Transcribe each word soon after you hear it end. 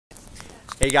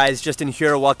Hey guys, Justin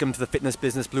here. Welcome to the Fitness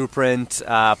Business Blueprint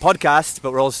podcast,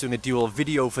 but we're also doing a dual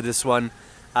video for this one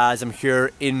as I'm here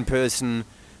in person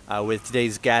with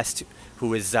today's guest,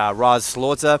 who is Roz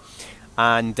Slaughter.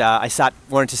 And I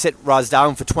wanted to sit Roz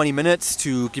down for 20 minutes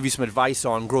to give you some advice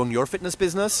on growing your fitness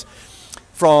business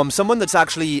from someone that's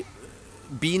actually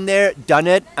been there, done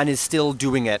it, and is still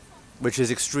doing it, which is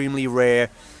extremely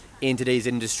rare in today's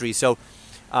industry. So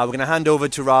we're going to hand over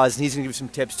to Roz, and he's going to give you some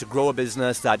tips to grow a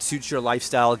business that suits your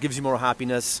lifestyle, gives you more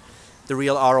happiness. The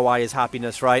real ROI is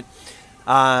happiness, right?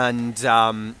 And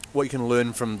what you can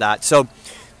learn from that. So do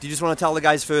you just want to tell the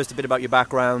guys first a bit about your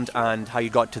background and how you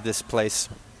got to this place?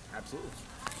 Absolutely.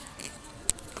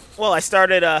 Well, I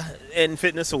started in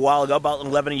fitness a while ago, about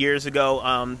 11 years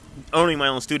ago, owning my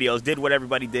own studios, did what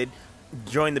everybody did.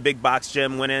 Joined the big box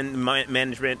gym, went in the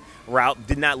management route,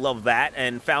 did not love that,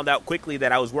 and found out quickly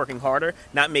that I was working harder,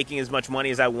 not making as much money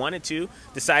as I wanted to.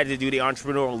 Decided to do the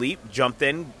entrepreneurial leap, jumped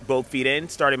in, both feet in,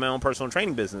 started my own personal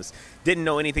training business. Didn't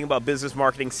know anything about business,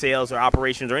 marketing, sales, or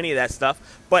operations, or any of that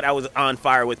stuff, but I was on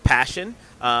fire with passion.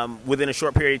 Within a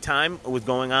short period of time, it was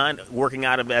going on, working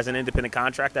as an independent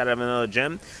contractor out of another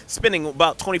gym, spending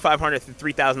about $2,500 to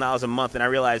 $3,000 a month, and I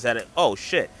realized that, oh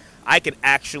shit, I could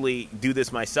actually do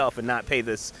this myself and not pay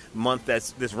this rent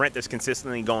that's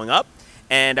consistently going up.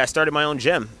 And I started my own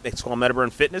gym. It's called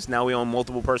Metaburn Fitness. Now we own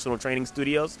multiple personal training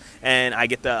studios, and I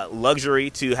get the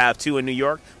luxury to have two in New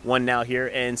York, one now here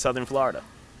in Southern Florida.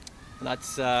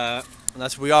 That's where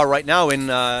we are right now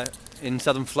in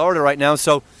Southern Florida right now.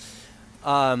 So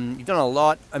you've done a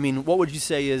lot. I mean, what would you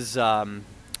say is let's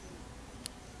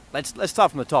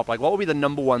start from the top. Like, what would be the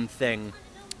number one thing?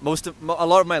 A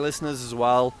lot of my listeners as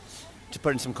well, to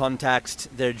put in some context,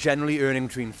 they're generally earning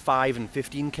between 5 and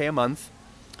 15K a month,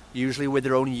 usually with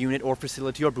their own unit or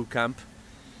facility or boot camp.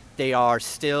 They are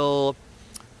still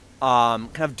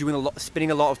kind of spinning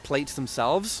a lot of plates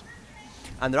themselves,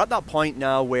 and they're at that point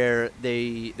now where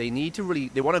they need to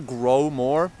they want to grow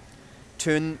more,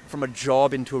 turn from a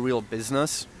job into a real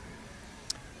business,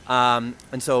 and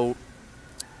so.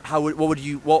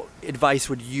 What advice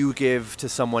would you give to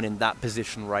someone in that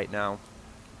position right now?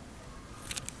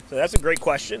 So that's a great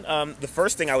question. The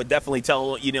first thing I would definitely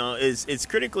tell is it's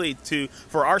critically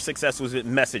for our success was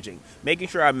messaging, making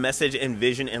sure our message and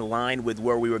vision in line with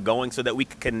where we were going, so that we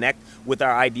could connect with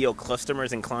our ideal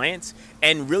customers and clients,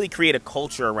 and really create a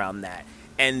culture around that.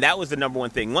 And that was the number one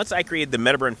thing. Once I created the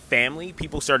Metaburn family,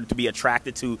 people started to be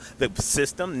attracted to the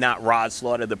system, not Roz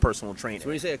Slaughter, the personal trainer. So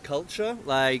when you say a culture,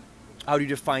 like, how do you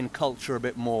define culture a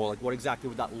bit more? Like, what exactly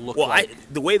would that look like?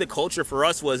 The way the culture for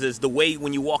us is the way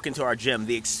when you walk into our gym,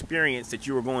 the experience that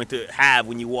you were going to have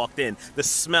when you walked in, the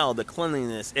smell, the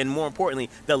cleanliness, and more importantly,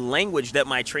 the language that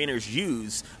my trainers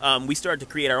use. We started to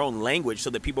create our own language so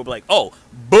that people were like, oh,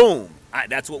 boom.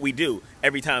 That's what we do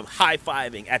every time,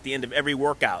 high-fiving at the end of every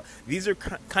workout. These are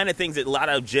kind of things that a lot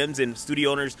of gyms and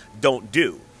studio owners don't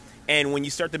do. And when you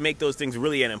start to make those things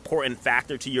really an important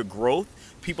factor to your growth,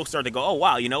 people start to go, oh,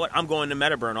 wow, you know what? I'm going to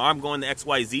Metaburn, or I'm going to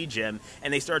XYZ gym.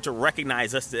 And they start to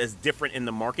recognize us as different in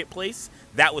the marketplace.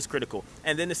 That was critical.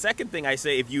 And then the second thing I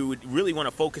say, if you really want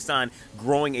to focus on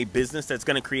growing a business that's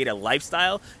going to create a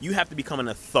lifestyle, you have to become an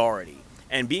authority.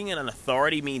 And being an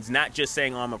authority means not just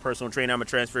saying, oh, I'm a personal trainer, I'm a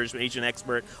transformation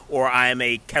expert, or I am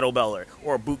a kettlebeller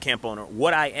or a boot camp owner.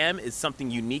 What I am is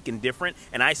something unique and different,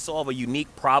 and I solve a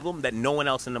unique problem that no one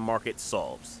else in the market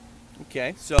solves.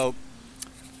 Okay, so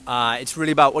it's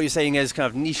really about, what you're saying is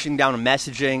kind of niching down on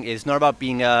messaging. Is not about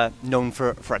being known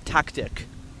for a tactic.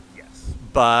 Yes.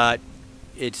 But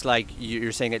it's like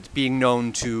you're saying it's being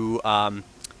known to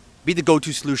be the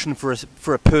go-to solution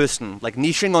for a person, like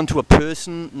niching onto a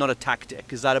person, not a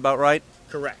tactic. Is that about right?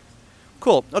 Correct.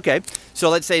 Cool. Okay. So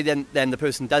let's say then the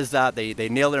person does that, they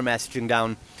nail their messaging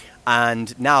down,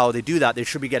 and now they do that, they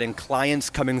should be getting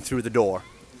clients coming through the door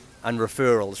and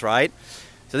referrals, right?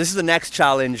 So this is the next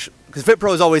challenge, because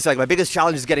FitPro is always like, my biggest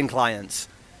challenge is getting clients.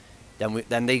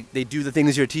 Then they do the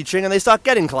things you're teaching, and they start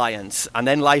getting clients, and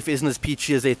then life isn't as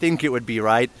peachy as they think it would be,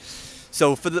 right?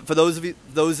 So for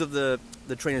those of the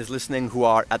trainers listening who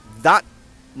are at that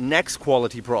next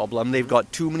quality problem, they've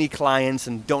got too many clients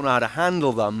and don't know how to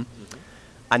handle them,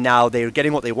 and now they're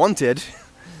getting what they wanted,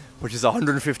 which is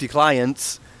 150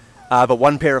 clients, but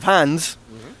one pair of hands.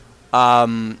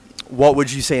 What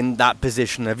would you say in that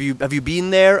position? Have you been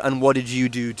there, and what did you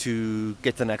do to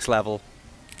get to the next level?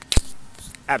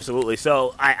 Absolutely.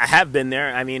 So I have been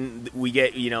there. I mean, we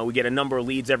get a number of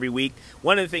leads every week.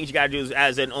 One of the things you got to do is,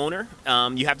 as an owner,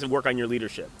 you have to work on your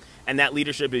leadership. and that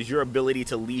leadership is your ability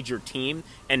to lead your team.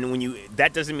 And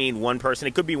that doesn't mean one person.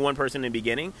 It could be one person in the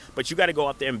beginning, but you got to go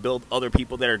out there and build other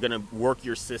people that are going to work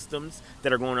your systems,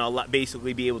 that are going to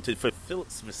basically be able to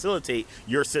facilitate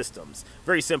your systems.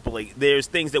 Very simply, there's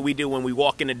things that we do when we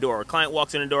walk in the door. A client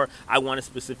walks in the door, I want a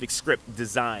specific script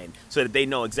design so that they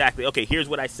know exactly, okay, here's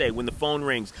what I say when the phone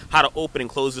rings, how to open and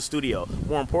close the studio,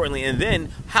 more importantly, and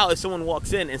then how if someone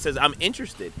walks in and says, I'm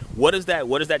interested, what does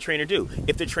that trainer do?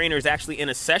 If the trainer is actually in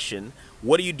a session,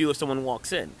 what do you do if someone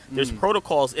walks in? There's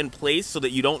protocols in place so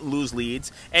that you don't lose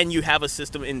leads, and you have a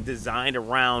system designed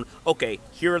around, okay,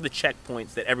 here are the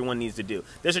checkpoints that everyone needs to do.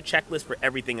 There's a checklist for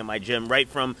everything in my gym, right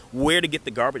from where to get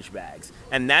the garbage bags.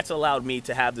 And that's allowed me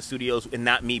to have the studios and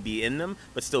not me be in them,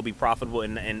 but still be profitable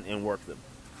and work them.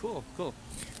 Cool.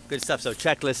 Good stuff. So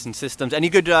checklists and systems. Any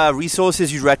good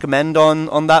resources you'd recommend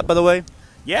on that, by the way?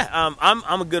 Yeah,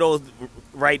 I'm a good old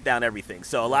write down everything.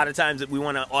 So a lot of times we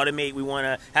want to automate, we want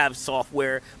to have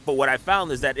software, but what I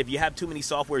found is that if you have too many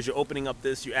softwares, you're opening up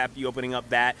this, you're opening up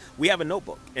that. We have a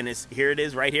notebook, and here it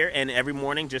is right here, and every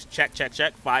morning just check.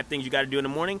 5 things you got to do in the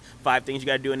morning, 5 things you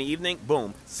got to do in the evening.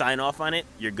 Boom, sign off on it,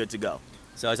 you're good to go.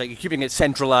 So it's like you're keeping it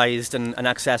centralized and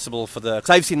accessible because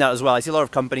I've seen that as well. I see a lot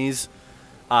of companies,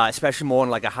 especially more on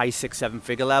like a high 6-7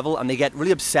 figure level, and they get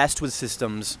really obsessed with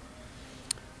systems.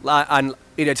 And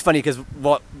it's funny because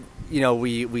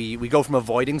we go from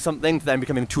avoiding something to then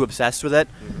becoming too obsessed with it.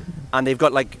 And they've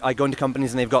got I go into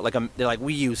companies and they've got they're like,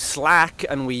 we use Slack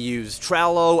and we use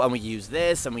Trello and we use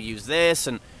this and we use this,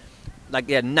 and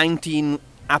 19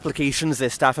 applications their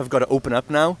staff have got to open up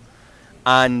now,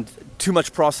 and too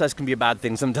much process can be a bad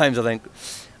thing sometimes, I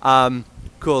think.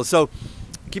 Cool. So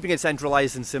keeping it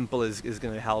centralized and simple is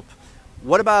going to help.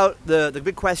 What about the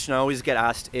big question I always get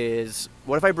asked is,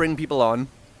 what if I bring people on,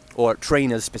 or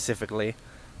trainers specifically?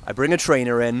 I bring a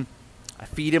trainer in, I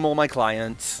feed him all my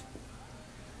clients,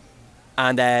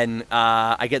 and then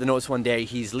I get the notice one day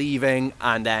he's leaving,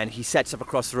 and then he sets up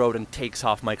across the road and takes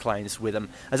half my clients with him.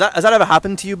 Has that ever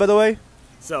happened to you, by the way?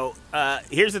 So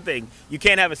here's the thing: you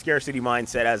can't have a scarcity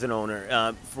mindset as an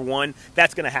owner. For one,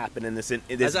 that's going to happen in this game.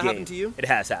 Has that happened to you? It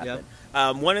has happened.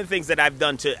 Yeah. One of the things that I've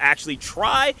done to actually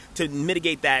try to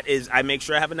mitigate that is I make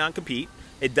sure I have a non-compete.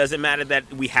 It doesn't matter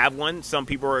that we have one. Some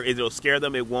people it'll scare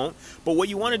them, it won't. But what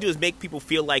you want to do is make people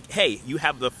feel like, hey, you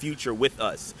have the future with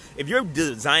us. If you're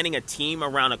designing a team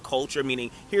around a culture,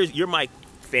 meaning you're my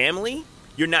family,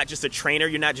 you're not just a trainer,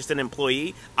 you're not just an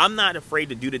employee. I'm not afraid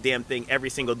to do the damn thing every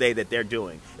single day that they're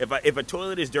doing. If a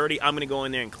toilet is dirty, I'm going to go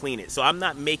in there and clean it. So I'm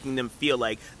not making them feel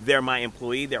like they're my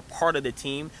employee. They're part of the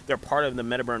team. They're part of the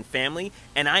Metaburn family.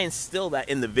 And I instill that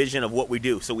in the vision of what we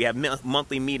do. So we have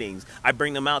monthly meetings. I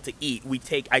bring them out to eat.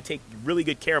 I take really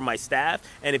good care of my staff.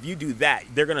 And if you do that,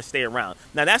 they're going to stay around.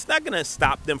 Now, that's not going to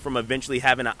stop them from eventually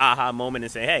having an aha moment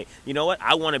and say, hey, you know what?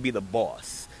 I want to be the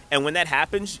boss. And when that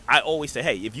happens, I always say,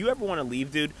 hey, if you ever want to leave,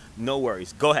 dude, no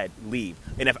worries. Go ahead, leave.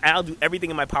 And if I'll do everything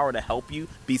in my power to help you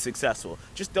be successful,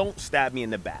 just don't stab me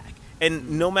in the back.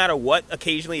 And no matter what,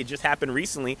 occasionally, it just happened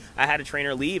recently, I had a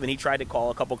trainer leave and he tried to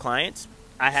call a couple clients.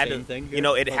 I had Same thing,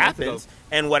 it happens.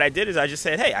 And what I did is I just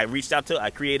said, hey,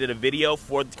 I created a video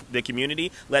for the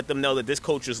community, let them know that this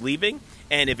coach was leaving.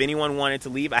 And if anyone wanted to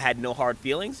leave, I had no hard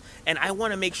feelings. And I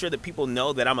want to make sure that people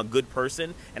know that I'm a good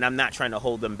person and I'm not trying to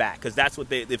hold them back. Because that's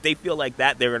if they feel like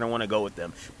that, they're going to want to go with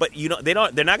them. But they're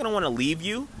not going to want to leave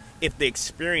you if the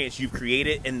experience you've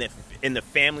created in the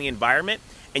family environment,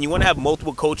 and you want to have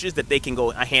multiple coaches that they can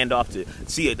go hand off to.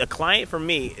 See, a client for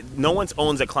me, no one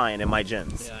owns a client in my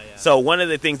gyms. Yeah. So one of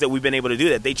the things that we've been able to do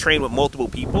that they train with multiple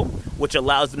people, which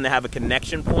allows them to have a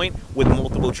connection point with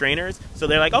multiple trainers. So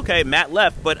they're like, okay, Matt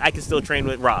left, but I can still train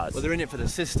with Roz. Well, they're in it for the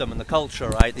system and the culture,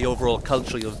 right? The overall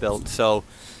culture you've built. So,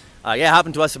 it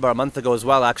happened to us about a month ago as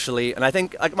well, actually. And I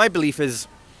think my belief is,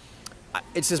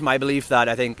 it's just my belief that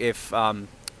I think if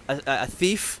a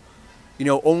thief,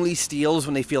 only steals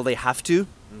when they feel they have to,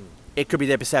 it could be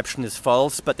their perception is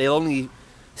false, but they'll only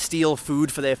steal food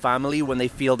for their family when they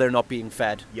feel they're not being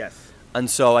fed. Yes. And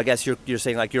so I guess you're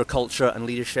saying like your culture and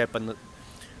leadership and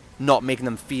not making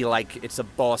them feel like it's a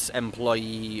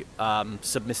boss-employee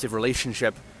submissive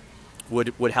relationship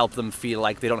would help them feel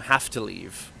like they don't have to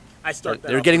leave.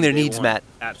 They're getting their needs met.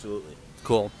 Absolutely.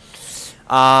 Cool.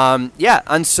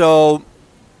 And so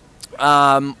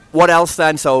what else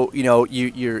then? So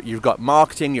you've got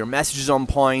marketing, your message is on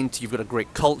point, you've got a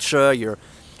great culture, you're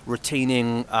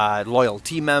retaining loyal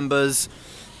team members.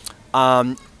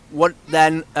 What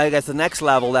then? I guess the next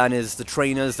level then is the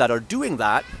trainers that are doing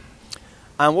that.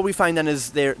 And what we find then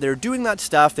is they're doing that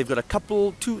stuff. They've got a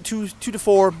couple, two to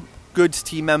four good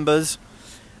team members,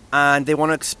 and they want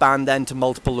to expand then to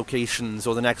multiple locations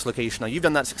or the next location. Now you've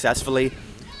done that successfully.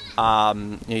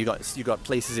 You got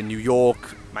places in New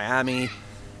York, Miami.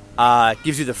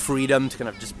 Gives you the freedom to kind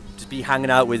of just be hanging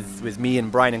out with me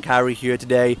and Brian and Carrie here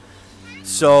today.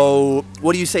 So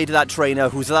what do you say to that trainer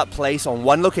who's at that place on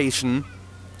one location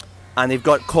and they've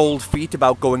got cold feet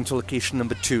about going to location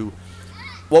number 2?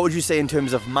 What would you say in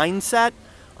terms of mindset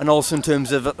and also in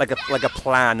terms of like a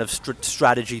plan of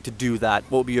strategy to do that?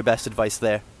 What would be your best advice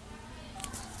there?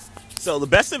 So the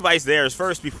best advice there is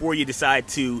first, before you decide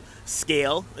to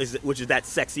scale, which is that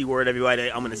sexy word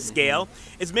everybody, I'm going to scale,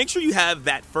 is make sure you have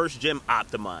that first gym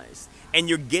optimized and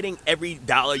you're getting every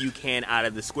dollar you can out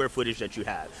of the square footage that you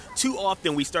have. Too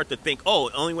often we start to think, oh,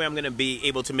 the only way I'm going to be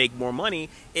able to make more money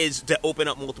is to open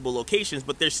up multiple locations,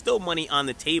 but there's still money on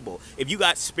the table. If you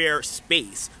got spare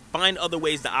space, find other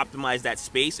ways to optimize that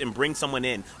space and bring someone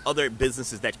in, other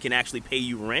businesses that can actually pay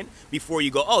you rent before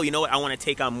you go, oh, you know what, I want to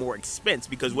take on more expense.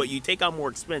 Because what you take on more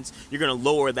expense, you're going to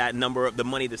lower that number of the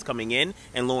money that's coming in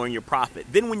and lowering your profit.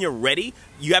 Then when you're ready,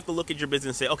 you have to look at your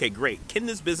business and say, okay, great. Can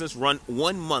this business run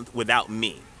 1 month without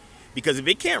me? Because if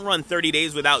it can't run 30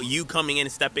 days without you coming in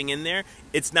and stepping in there,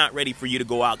 it's not ready for you to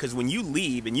go out. Because when you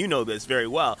leave, and you know this very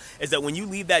well, is that when you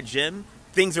leave that gym,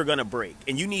 things are going to break,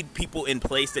 and you need people in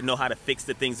place that know how to fix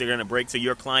the things that are going to break so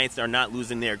your clients are not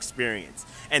losing their experience.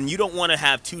 And you don't want to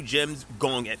have 2 gyms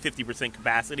going at 50%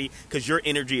 capacity, because your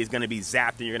energy is going to be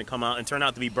zapped and you're going to come out and turn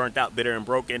out to be burnt out, bitter, and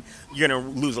broken. You're going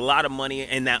to lose a lot of money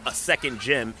in a second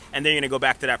gym, and then you're going to go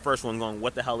back to that first one going,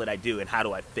 what the hell did I do and how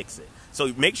do I fix it?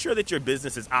 So make sure that your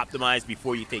business is optimized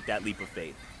before you take that leap of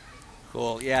faith.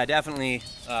 Cool. Yeah, definitely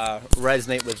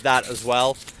resonate with that as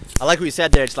well. I like what you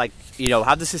said there. It's like,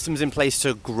 have the systems in place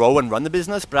to grow and run the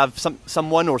business, but have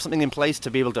someone or something in place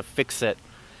to be able to fix it.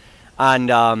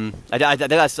 And I think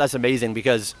that's amazing,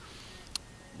 because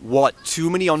what too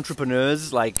many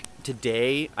entrepreneurs like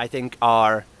today, I think,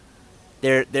 are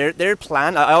their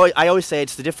plan. I always say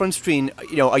it's the difference between,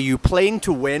 are you playing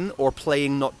to win or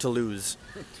playing not to lose?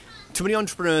 Too many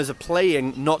entrepreneurs are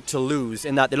playing not to lose,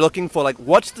 in that they're looking for, like,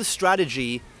 what's the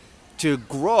strategy to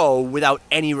grow without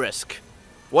any risk?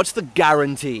 What's the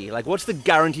guarantee? Like, what's the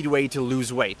guaranteed way to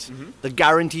lose weight? Mm-hmm. The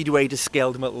guaranteed way to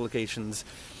scale to multiple locations?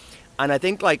 And I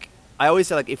think, like, I always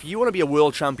say, like, if you want to be a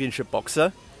world championship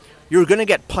boxer, you're going to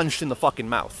get punched in the fucking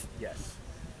mouth. Yes.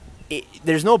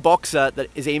 There's no boxer that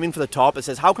is aiming for the top that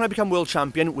says, how can I become world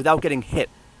champion without getting hit?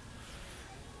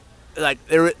 Like,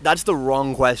 that's the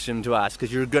wrong question to ask,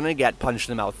 because you're going to get punched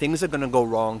in the mouth. Things are going to go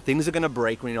wrong. Things are going to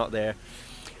break when you're not there.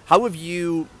 How have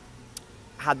you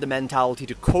had the mentality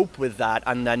to cope with that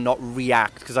and then not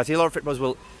react? Because I see a lot of fit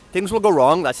pros things will go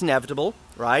wrong. That's inevitable,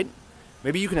 right?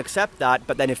 Maybe you can accept that,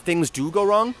 but then if things do go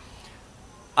wrong,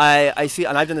 I see,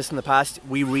 and I've done this in the past,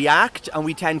 we react and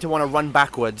we tend to want to run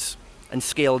backwards and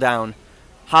scale down.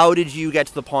 How did you get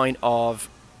to the point of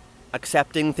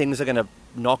accepting things are going to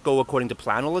not go according to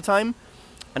plan all the time,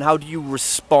 and how do you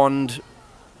respond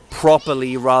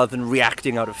properly rather than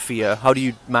reacting out of fear? How do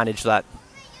you manage that?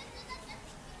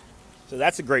 So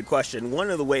that's a great question. One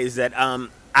of the ways that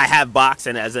I have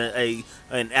boxing as an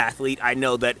athlete, I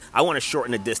know that I want to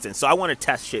shorten the distance, so I want to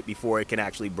test shit before it can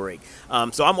actually break.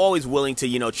 So I'm always willing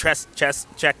to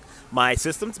check my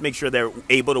systems, make sure they're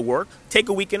able to work, take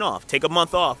a weekend off, take a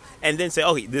month off, and then say,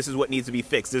 oh, this is what needs to be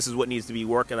fixed, this is what needs to be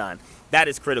working on. That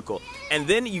is critical. And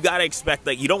then you got to expect,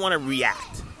 like, you don't want to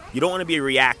react. You don't want to be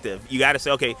reactive. You got to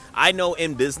say, okay, I know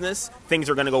in business things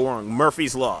are going to go wrong.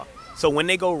 Murphy's Law. So when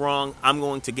they go wrong, I'm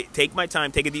going to take my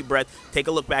time, take a deep breath, take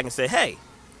a look back and say, hey,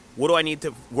 what do I need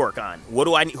to work on?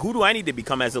 Who do I need to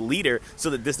become as a leader so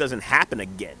that this doesn't happen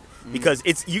again? Because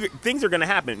things are going to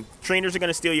happen. Trainers are going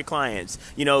to steal your clients.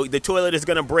 The toilet is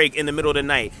going to break in the middle of the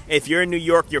night. If you're in New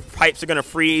York, your pipes are going to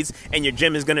freeze and your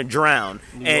gym is going to drown.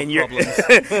 And you're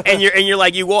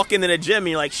like, you walk into the gym and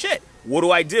you're like, shit, what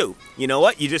do I do? You know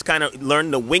what? You just kind of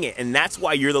learn to wing it. And that's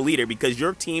why you're the leader, because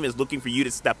your team is looking for you to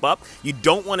step up. You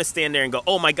don't want to stand there and go,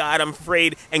 oh my God, I'm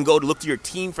afraid, and go to look to your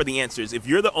team for the answers. If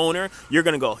you're the owner, you're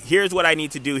going to go, here's what I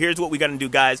need to do. Here's what we got to do,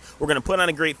 guys. We're going to put on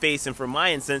a great face. And for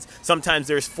my instance, sometimes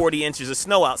there's 40 inches of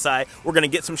snow outside. We're going to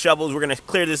get some shovels. We're going to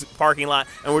clear this parking lot,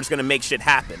 and we're just going to make shit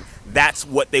happen. That's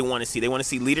what they want to see. They want to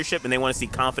see leadership, and they want to see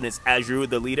confidence as you're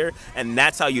the leader. And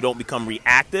that's how you don't become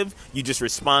reactive. You just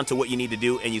respond to what you need to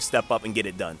do, and you step up and get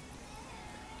it done.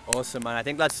 Awesome, man. I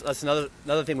think that's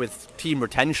another thing with team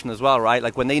retention as well, right?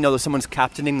 Like, when they know that someone's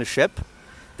captaining the ship,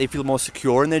 they feel more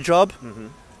secure in their job. Mm-hmm.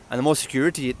 And the more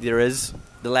security there is,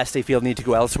 the less they feel the need to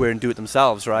go elsewhere and do it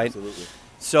themselves, right? Absolutely.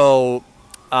 So,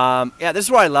 this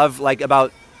is what I love, like,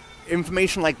 about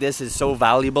information like this is so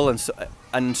valuable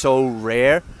and so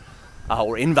rare,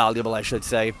 or invaluable, I should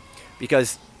say,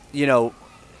 because 99%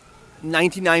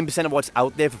 of what's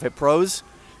out there for fit pros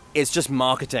it's just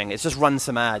marketing. It's just run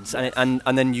some ads, and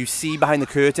then you see behind the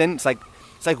curtain. It's like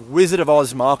Wizard of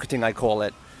Oz marketing, I call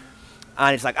it.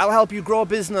 And it's like, I'll help you grow a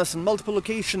business in multiple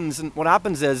locations. And what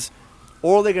happens is,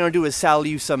 all they're going to do is sell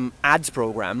you some ads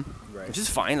program, which is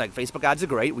fine. Like, Facebook ads are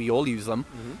great. We all use them.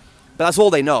 But that's all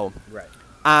they know. Right.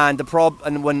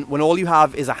 And when all you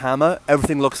have is a hammer,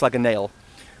 everything looks like a nail.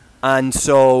 And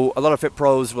so a lot of Fit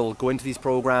Pros will go into these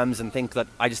programs and think that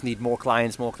I just need more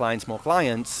clients, more clients, more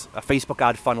clients. A Facebook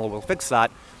ad funnel will fix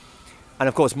that. And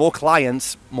of course, more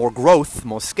clients, more growth,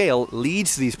 more scale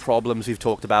leads to these problems we've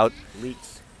talked about.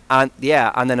 Leaks. And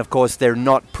then of course they're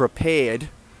not prepared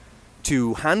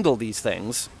to handle these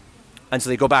things. And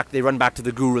so they run back to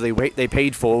the guru they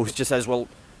paid for, who just says, well,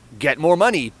 get more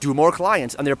money, do more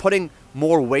clients. And they're putting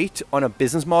more weight on a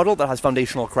business model that has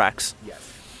foundational cracks. Yes.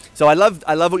 So I love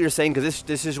what you're saying, because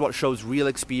this is what shows real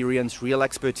experience, real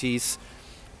expertise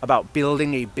about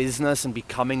building a business and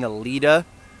becoming a leader,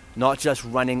 not just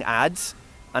running ads.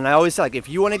 And I always say, like, if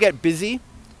you want to get busy,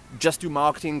 just do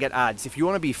marketing and get ads. If you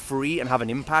want to be free and have an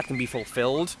impact and be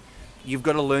fulfilled, you've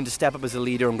got to learn to step up as a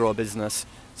leader and grow a business.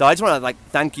 So I just want to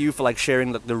thank you for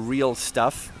sharing the real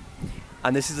stuff.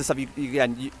 And this is the stuff you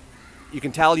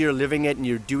can tell you're living it and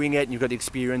you're doing it and you've got the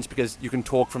experience, because you can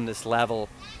talk from this level.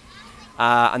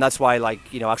 And that's why,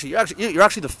 you're actually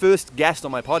the first guest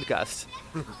on my podcast.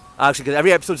 Actually, because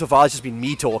every episode so far has just been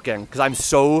me talking, because I'm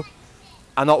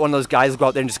not one of those guys who go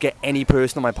out there and just get any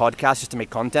person on my podcast just to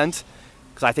make content,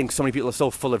 because I think so many people are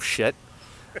so full of shit.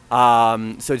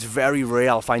 So it's very rare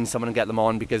I'll find someone and get them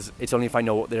on, because it's only if I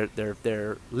know what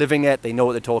they're living it, they know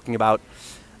what they're talking about.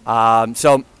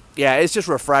 So yeah, it's just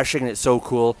refreshing and it's so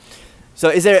cool. So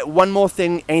is there one more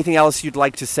thing, anything else you'd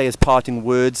like to say as parting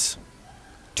words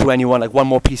to anyone, like one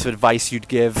more piece of advice you'd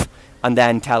give, and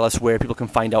then tell us where people can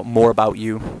find out more about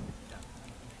you?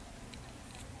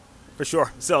 For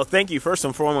sure. So thank you first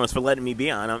and foremost for letting me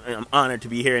be on. I'm honored to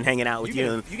be here and hanging out with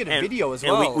you. You get a video as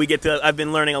well. And we get to. I've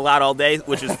been learning a lot all day,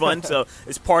 which is fun. So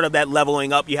it's part of that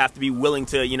leveling up. You have to be willing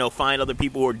to, find other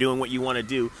people who are doing what you want to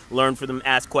do, learn from them,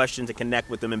 ask questions, and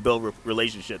connect with them and build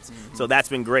relationships. Mm-hmm. So that's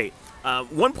been great.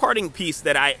 One parting piece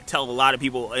that I tell a lot of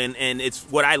people, and it's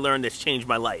what I learned that's changed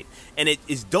my life, and it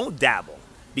is don't dabble.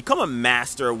 Become a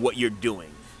master of what you're doing.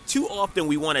 Too often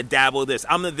we want to dabble this.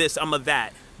 I'm a this, I'm a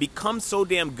that. Become so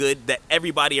damn good that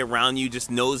everybody around you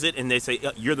just knows it, and they say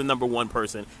you're the number one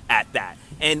person at that.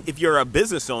 And if you're a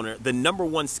business owner, the number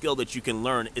one skill that you can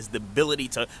learn is the ability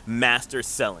to master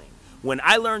selling. When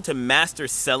I learned to master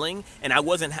selling, and I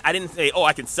didn't say,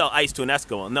 I can sell ice to an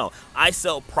Eskimo. No, I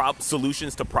sell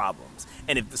solutions to problems.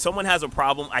 And if someone has a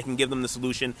problem, I can give them the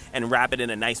solution and wrap it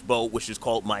in a nice bow, which is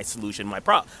called my solution, my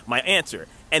answer.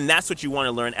 And that's what you want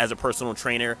to learn as a personal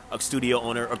trainer, a studio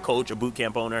owner, a coach, a boot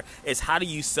camp owner, is how do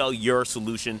you sell your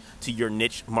solution to your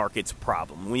niche market's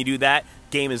problem. When you do that,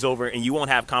 game is over and you won't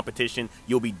have competition.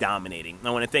 You'll be dominating. I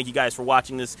want to thank you guys for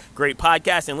watching this great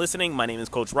podcast and listening. My name is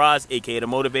Coach Roz, aka The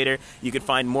Motivator. You can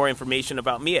find more information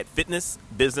about me at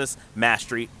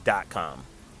fitnessbusinessmastery.com.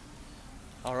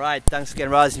 All right, thanks again,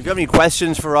 Roz. If you have any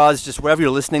questions for Roz, just wherever you're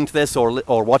listening to this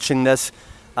or watching this,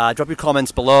 drop your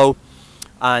comments below.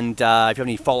 And if you have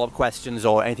any follow-up questions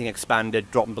or anything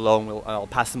expanded, drop them below, and I'll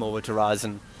pass them over to Roz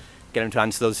and get him to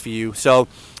answer those for you. So,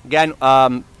 again,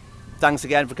 thanks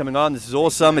again for coming on. This is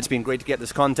awesome. It's been great to get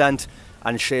this content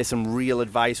and share some real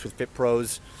advice with Fit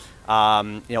Pros.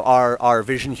 Our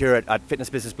vision here at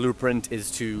Fitness Business Blueprint is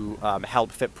to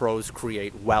help Fit Pros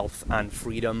create wealth and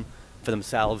freedom for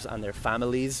themselves and their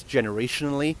families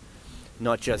generationally,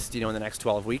 not just in the next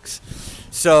 12 weeks.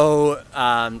 So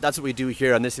that's what we do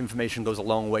here, and this information goes a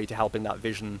long way to helping that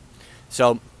vision.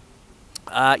 So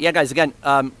guys, again,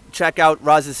 check out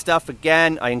Roz's stuff.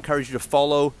 Again, I encourage you to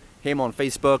follow him on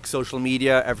Facebook, social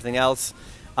media, everything else.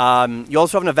 You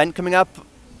also have an event coming up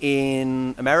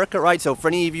in America, right? So for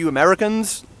any of you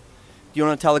Americans, do you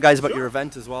want to tell the guys about your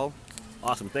event as well?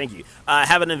 Awesome, thank you. I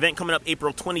have an event coming up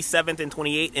April 27th and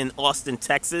 28th in Austin,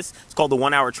 Texas. It's called the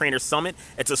 1 Hour Trainer Summit.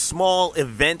 It's a small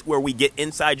event where we get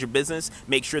inside your business,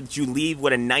 make sure that you leave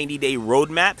with a 90-day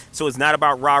roadmap. So it's not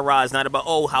about rah-rah, it's not about,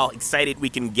 how excited we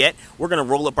can get. We're going to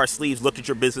roll up our sleeves, look at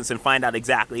your business, and find out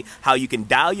exactly how you can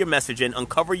dial your message in,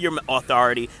 uncover your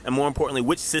authority, and more importantly,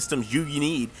 which systems you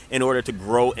need in order to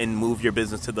grow and move your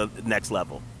business to the next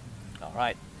level. All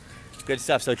right, good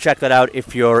stuff. So check that out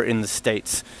if you're in the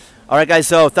States. All right, guys,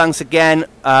 so thanks again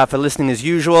for listening as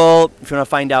usual. If you want to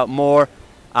find out more,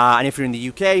 and if you're in the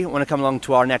UK, want to come along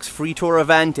to our next free tour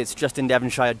event, it's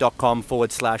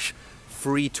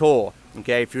justindevonshire.com/free tour.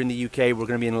 Okay, if you're in the UK, we're going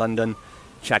to be in London.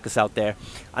 Check us out there.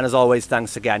 And as always,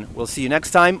 thanks again. We'll see you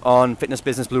next time on Fitness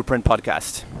Business Blueprint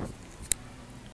Podcast.